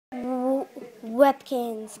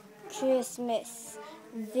Webkinz Christmas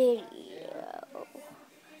video.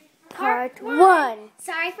 Part 1.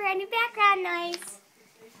 Sorry for any background noise.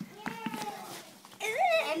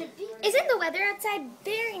 Isn't the weather outside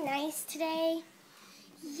very nice today?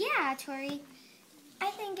 Yeah, Tori. I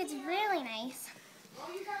think it's really nice.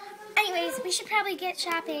 Anyways, we should probably get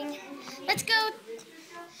shopping. Let's go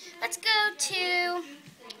to,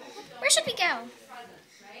 where should we go?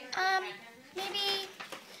 Maybe,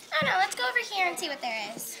 I don't know, let's go over here and see what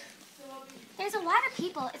there is. There's a lot of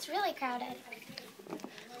people. It's really crowded.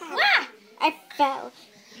 Wah! I fell.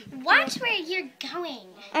 Watch where you're going.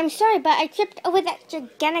 I'm sorry, but I tripped over that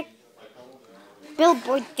gigantic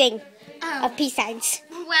billboard thing of peace signs.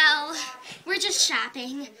 Well, we're just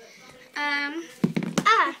shopping.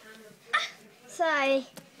 Sorry.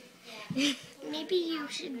 Maybe you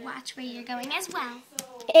should watch where you're going as well.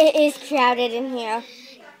 It is crowded in here.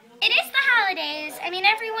 It is the holidays. I mean,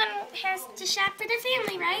 everyone has to shop for their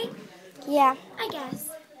family, right? Yeah. I guess.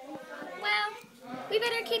 Well, we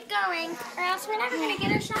better keep going, or else we're never going to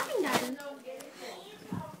get our shopping done.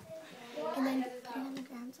 And then put it on the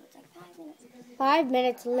ground so it's like 5 minutes. 5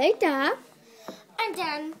 minutes later. I'm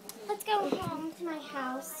done. Let's go home to my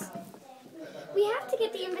house. We have to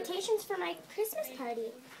get the invitations for my Christmas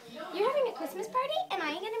party. You're having a Christmas party? Am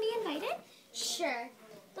I going to be invited? Sure.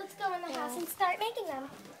 Let's go in the house and start making them.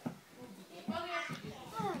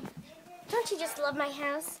 Oh, don't you just love my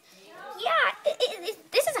house? Yeah,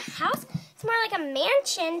 this is a house. It's more like a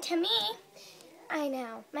mansion to me. I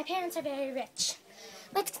know. My parents are very rich.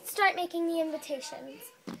 Let's start making the invitations.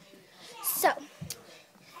 So,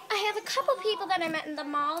 I have a couple people that I met in the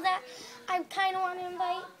mall that I kind of want to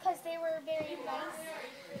invite because they were very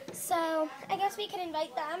nice. So, I guess we could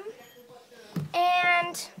invite them.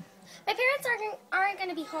 And my parents aren't going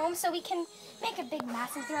to be home, so we can make a big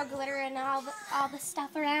mess and throw glitter and all the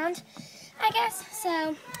stuff around, I guess.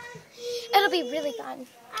 So, it'll be really fun.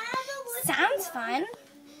 Sounds fun.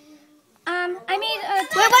 I made a...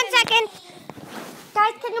 Wait 1 second.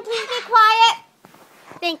 Guys, can you please be quiet?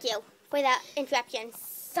 Thank you for that interruption.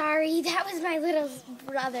 Sorry, that was my little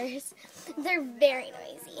brothers. They're very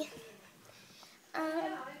noisy.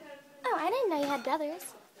 Oh, I didn't know you had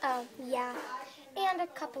brothers. Oh, yeah. And a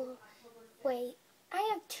couple. Wait, I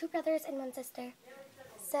have 2 brothers and 1 sister.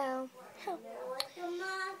 So,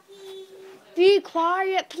 Be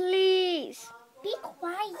quiet, please. be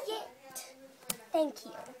quiet. Thank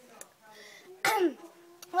you.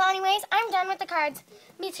 Well, anyways, I'm done with the cards.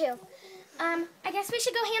 Me too. I guess we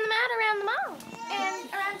should go hand them out around the mall and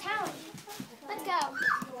around town. Let's go.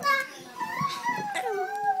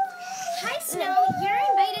 Hi, Snow. You're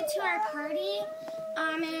invited to our party,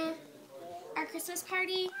 our Christmas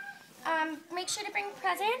party. Make sure to bring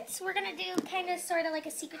presents. We're gonna do kind of, sort of like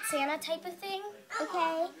a Secret Santa type of thing.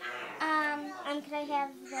 Okay. Can I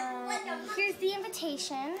have the? Here's the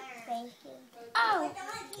invitation. Thank you. Oh,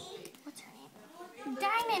 what's her name?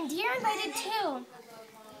 Diamond, you're invited too.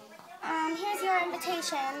 Here's your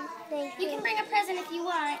invitation. Thank you. You can bring a present if you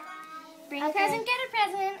want. Bring a present, get a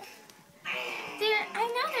present. I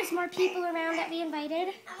know there's more people around that we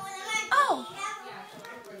invited. Oh,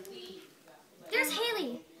 there's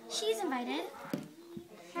Haley. She's invited.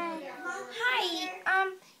 Hi. Hi.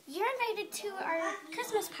 You're invited to our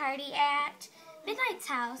Christmas party at Midnight's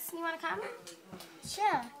house. You want to come?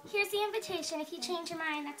 Sure. Here's the invitation. If you change your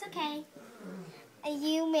mind, that's okay.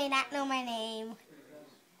 You may not know my name.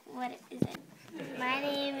 What is it? My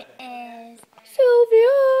name is Sylvia.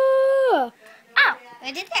 Oh,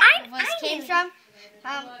 Where did that voice came knew. from?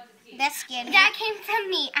 That's scary. That came from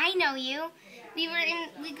me. I know you. We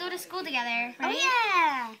go to school together, right? Oh,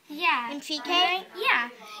 yeah. Yeah. In pre-K? Right? Yeah.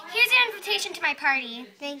 Here's your invitation to my party.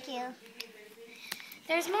 Thank you.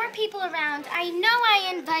 There's more people around. I know I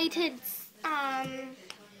invited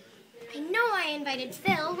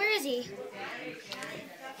Phil. Where is he?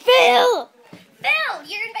 Phil! Phil,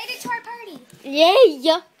 you're invited to our party.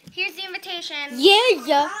 Yeah. Here's the invitation.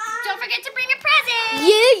 Yeah. Don't forget to bring a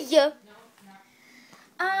present. Yeah.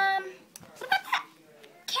 What about that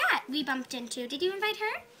cat we bumped into? Did you invite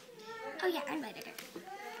her? Oh yeah, I invited her.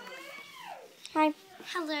 Hi.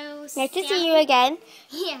 Hello. Nice to see you again.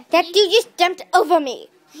 Yeah. That dude just jumped over me.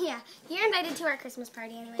 Yeah, you're invited to our Christmas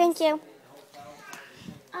party anyway. Thank you.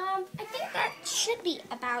 I think that should be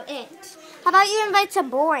about it. How about you invite some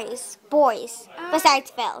boys?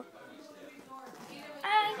 Besides Phil.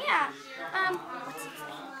 Yeah. What's his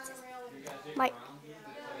name? Mike.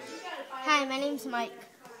 Hi, my name's Mike.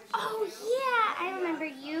 Oh, yeah, I remember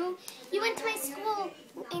you. You went to my school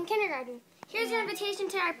in kindergarten. Here's your invitation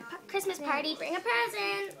to our Christmas party. Bring a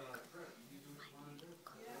present.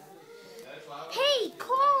 Hey,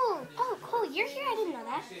 Cole. Oh, Cole, you're here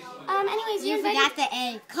that. Anyways, You forgot the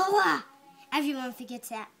A. Cola. Everyone forgets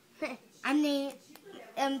that. I'm named.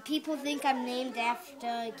 People think I'm named after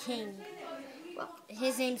a king. Well,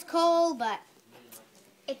 his name's Cole, but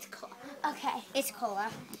it's cool. Okay. it's Cola.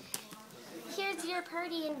 Here's your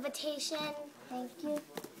party invitation. Thank you.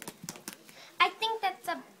 I think that's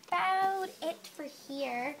about it for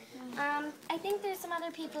here. I think there's some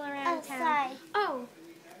other people around town. Sorry. Oh,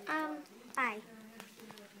 Bye.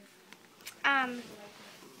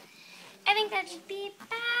 I think that should be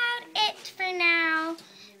about it for now,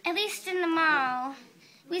 at least in the mall.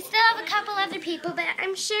 We still have a couple other people, but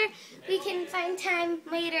I'm sure we can find time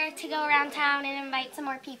later to go around town and invite some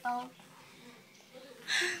more people.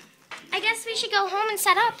 I guess we should go home and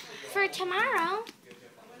set up for tomorrow.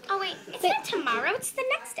 Oh wait, it's not tomorrow, it's the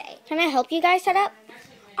next day. Can I help you guys set up?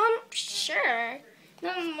 Sure.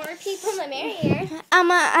 The more people, the merrier.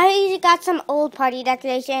 I got some old party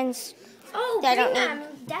decorations. Oh, that I bring don't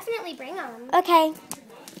them. Definitely bring them. Okay.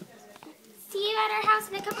 See you at our house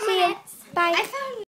in a couple See you. minutes. Bye. I found